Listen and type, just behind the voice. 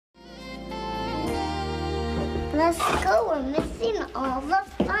let's go. We're missing all the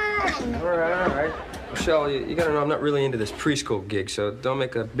fun. All right. Michelle, you gotta know I'm not really into this preschool gig, so don't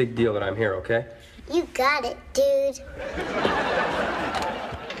make a big deal that I'm here, okay? You got it, dude.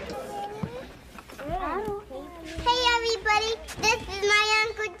 Hey, everybody. This is my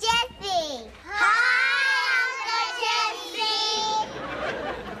Uncle Jesse. Hi, Uncle Jesse.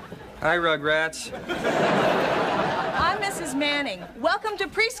 Hi, Rugrats. I'm Mrs. Manning. Welcome to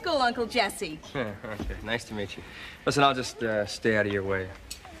Preschool, Uncle Jesse. Okay, nice to meet you. Listen, I'll just stay out of your way.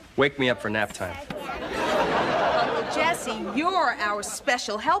 Wake me up for nap time. Uncle Jesse, you're our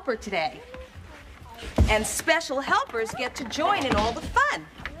special helper today. And special helpers get to join in all the fun.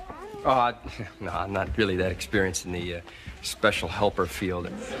 Oh, no, I'm not really that experienced in the special helper field.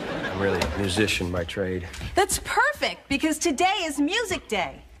 I'm really a musician by trade. That's perfect, because today is Music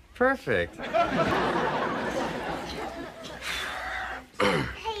Day. Perfect. Hey,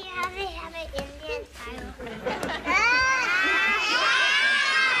 have an Indian style.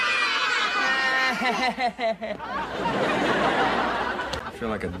 I feel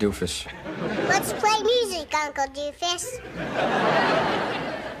like a doofus. Let's play music, Uncle Doofus.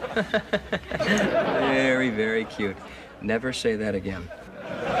 Very, very cute. Never say that again.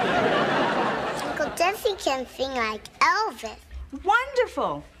 Uncle Jesse can sing like Elvis.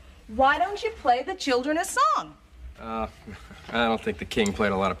 Wonderful. Why don't you play the children a song? I don't think the king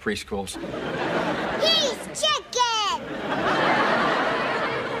played a lot of preschools. He's chicken!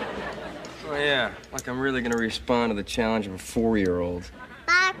 Oh, yeah. Like I'm really gonna respond to the challenge of a 4-year-old.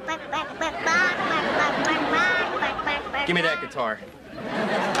 Give me that guitar.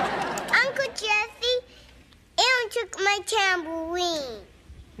 Uncle Jesse, Aaron took my tambourine.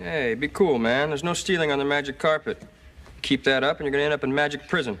 Hey, be cool, man. There's no stealing on the magic carpet. Keep that up and you're gonna end up in magic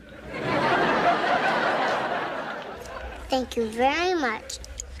prison. Thank you very much.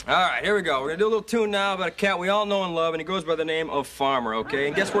 All right, here we go. We're gonna do a little tune now about a cat we all know and love, and he goes by the name of Farmer, okay?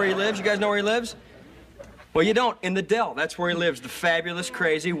 And guess where he lives? You guys know where he lives? Well, you don't. In the Dell. That's where he lives. The fabulous,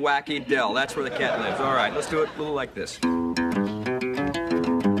 crazy, wacky Dell. That's where the cat lives. All right, let's do it a little like this.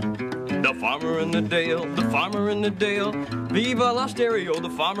 The farmer in the Dale, the farmer in the Dale. Viva la stereo, the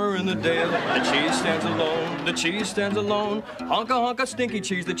farmer in the Dale. The cheese stands alone, the cheese stands alone. Honka honka stinky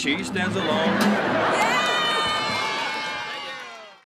cheese, the cheese stands alone. Yeah!